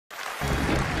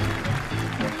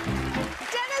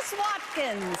Dennis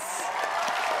Watkins.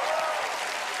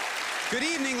 Good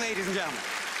evening, ladies and gentlemen.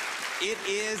 It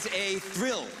is a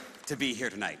thrill to be here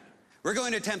tonight. We're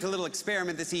going to attempt a little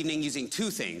experiment this evening using two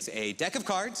things, a deck of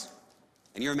cards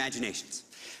and your imaginations.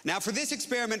 Now, for this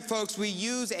experiment, folks, we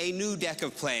use a new deck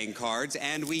of playing cards,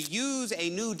 and we use a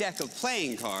new deck of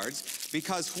playing cards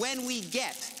because when we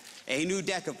get a new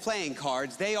deck of playing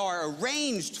cards, they are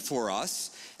arranged for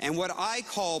us in what I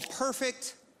call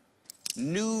perfect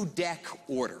new deck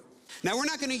order. Now, we're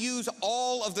not going to use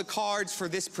all of the cards for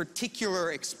this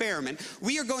particular experiment.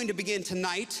 We are going to begin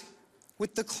tonight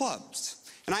with the clubs.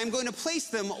 And I'm going to place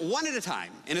them one at a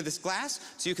time into this glass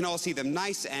so you can all see them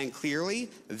nice and clearly.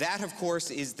 That, of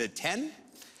course, is the 10.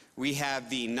 We have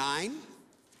the 9,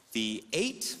 the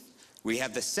 8, we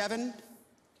have the 7,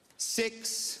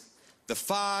 6, the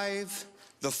 5,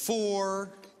 the 4,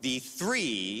 the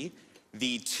 3,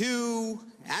 the 2,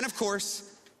 and, of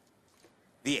course,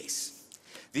 the ace.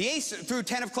 The ace through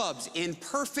 10 of clubs in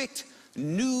perfect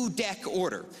new deck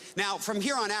order. Now, from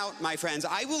here on out, my friends,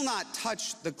 I will not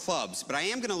touch the clubs, but I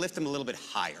am going to lift them a little bit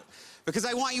higher because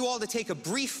I want you all to take a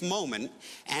brief moment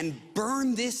and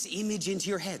burn this image into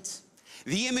your heads.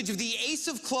 The image of the ace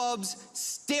of clubs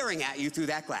staring at you through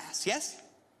that glass, yes?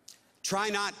 Try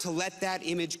not to let that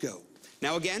image go.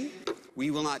 Now, again,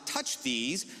 we will not touch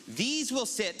these. These will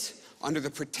sit under the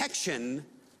protection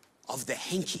of the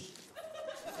hanky.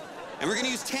 And we're going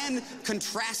to use 10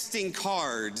 contrasting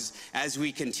cards as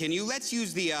we continue. Let's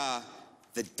use the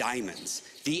diamonds.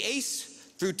 The ace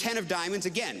through 10 of diamonds,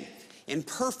 again, in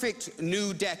perfect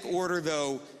new deck order,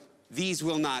 though these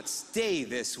will not stay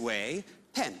this way.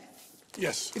 Pen.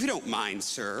 Yes. If you don't mind,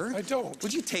 sir. I don't.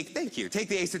 Would you thank you, take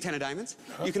the ace through 10 of diamonds.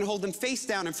 You can hold them face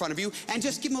down in front of you and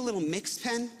just give them a little mixed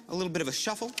pen, a little bit of a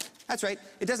shuffle. That's right.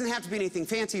 It doesn't have to be anything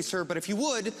fancy, sir, but if you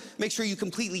would, make sure you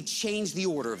completely change the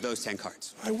order of those 10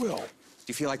 cards. I will. Do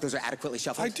you feel like those are adequately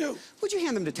shuffled? I do. Would you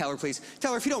hand them to Teller, please?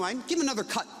 Teller, if you don't mind, give him another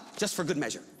cut, just for good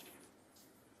measure.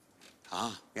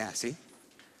 Ah, yeah, see?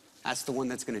 That's the one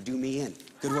that's going to do me in.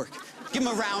 Good work. Give him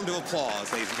a round of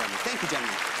applause, ladies and gentlemen. Thank you,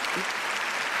 gentlemen.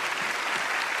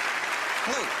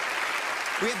 Hello.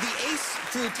 We have the ace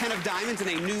through 10 of diamonds in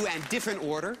a new and different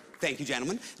order. Thank you,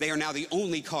 gentlemen. They are now the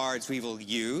only cards we will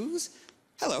use.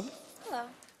 Hello. Hello.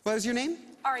 What is your name?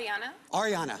 Ariana.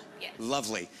 Ariana. Yes.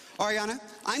 Lovely. Ariana,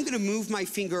 I'm going to move my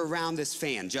finger around this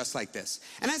fan just like this.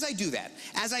 And as I do that,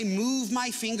 as I move my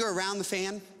finger around the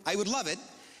fan, I would love it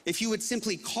if you would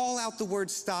simply call out the word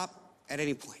stop at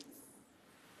any point.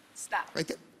 Stop. Right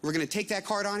there. We're going to take that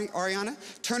card, Ariana,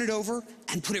 turn it over,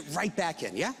 and put it right back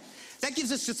in, yeah? That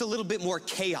gives us just a little bit more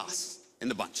chaos in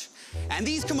the bunch. And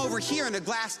these come over here into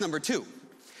glass number 2.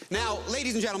 Now,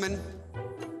 ladies and gentlemen,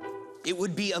 it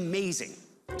would be amazing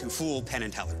to fool Penn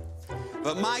and Teller.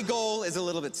 But my goal is a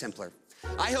little bit simpler.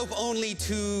 I hope only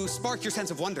to spark your sense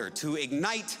of wonder, to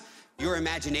ignite your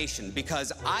imagination,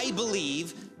 because I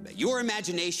believe that your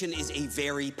imagination is a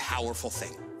very powerful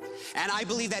thing. And I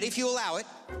believe that if you allow it,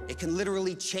 it can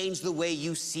literally change the way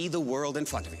you see the world in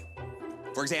front of you.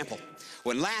 For example,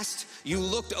 when last you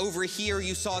looked over here,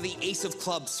 you saw the ace of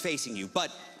clubs facing you. But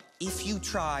if you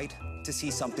tried to see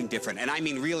something different, and I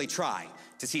mean really try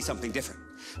to see something different,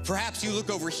 perhaps you look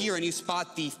over here and you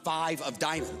spot the 5 of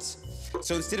diamonds.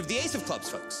 So instead of the ace of clubs,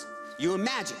 folks, you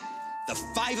imagine the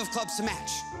 5 of clubs to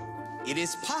match. It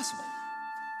is possible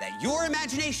that your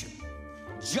imagination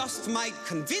just might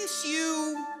convince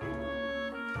you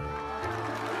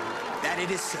that it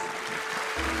is so.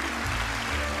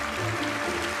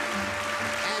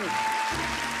 And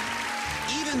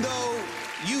even though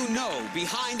you know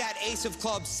behind that ace of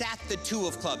clubs sat the 2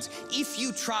 of clubs, if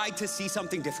you tried to see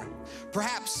something different,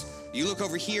 perhaps you look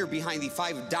over here behind the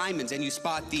 5 of diamonds and you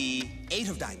spot the 8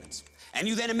 of diamonds. And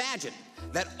you then imagine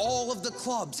that all of the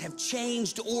clubs have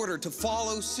changed order to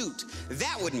follow suit.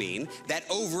 That would mean that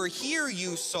over here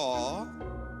you saw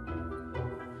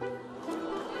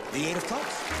the 8 of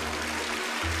clubs.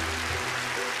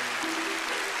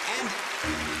 And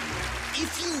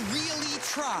if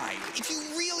you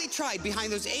really tried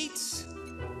behind those 8s,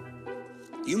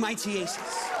 you might see aces.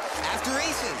 After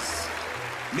aces,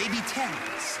 maybe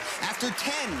 10s. After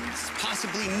 10s,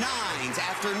 possibly 9s.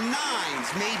 After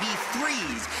 9s, maybe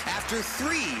 3s. After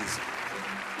 3s,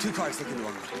 2 cards that can do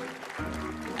one.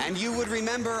 And you would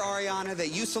remember, Ariana,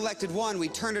 that you selected 1, we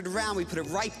turned it around, we put it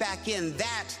right back in.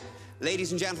 That,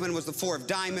 ladies and gentlemen, was the 4 of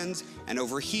diamonds. And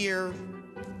over here,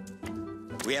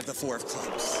 we have the 4 of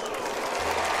clubs.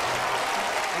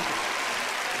 Thank you.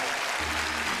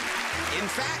 In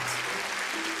fact,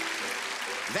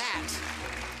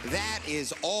 that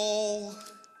is all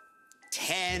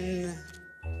 10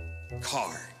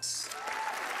 cards.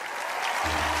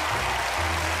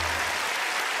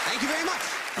 Thank you very much.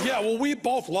 Yeah, well, we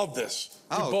both love this.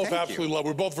 Oh, we both thank absolutely you. love it.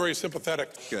 We're both very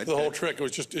sympathetic to the whole trick.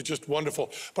 It's just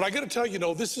wonderful. But I got to tell you,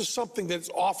 this is something that's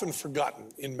often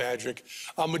forgotten in magic.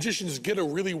 Magicians get a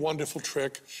really wonderful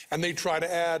trick, and they try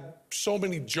to add so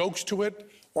many jokes to it,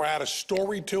 or add a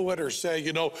story to it, or say,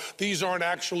 these aren't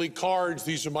actually cards.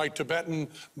 These are my Tibetan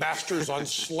masters on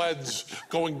sleds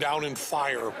going down in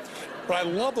fire. What I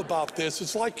love about this,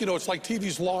 it's like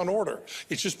TV's Law and Order.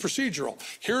 It's just procedural.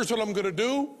 Here's what I'm going to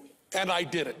do, and I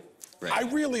did it. Right. I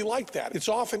really like that. It's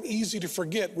often easy to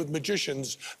forget with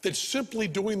magicians that simply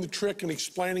doing the trick and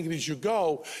explaining it as you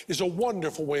go is a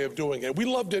wonderful way of doing it. We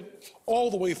loved it all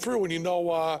the way through, and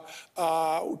Teller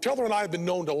and I have been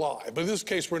known to lie, but in this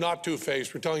case, we're not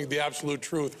two-faced. We're telling you the absolute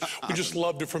truth. We just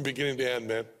loved it from beginning to end,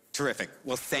 man. Terrific.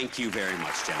 Well, thank you very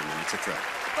much, gentlemen. It's a thrill.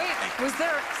 Wait, was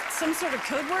there some sort of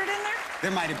code word in there?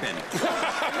 There might have been.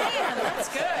 Man, that's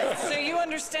good. So you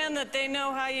understand that they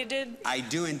know how you did? I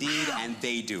do indeed, and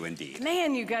they do indeed.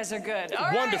 Man, you guys are good. All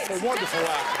right. Wonderful, wonderful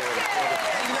act.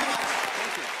 Thank you very much.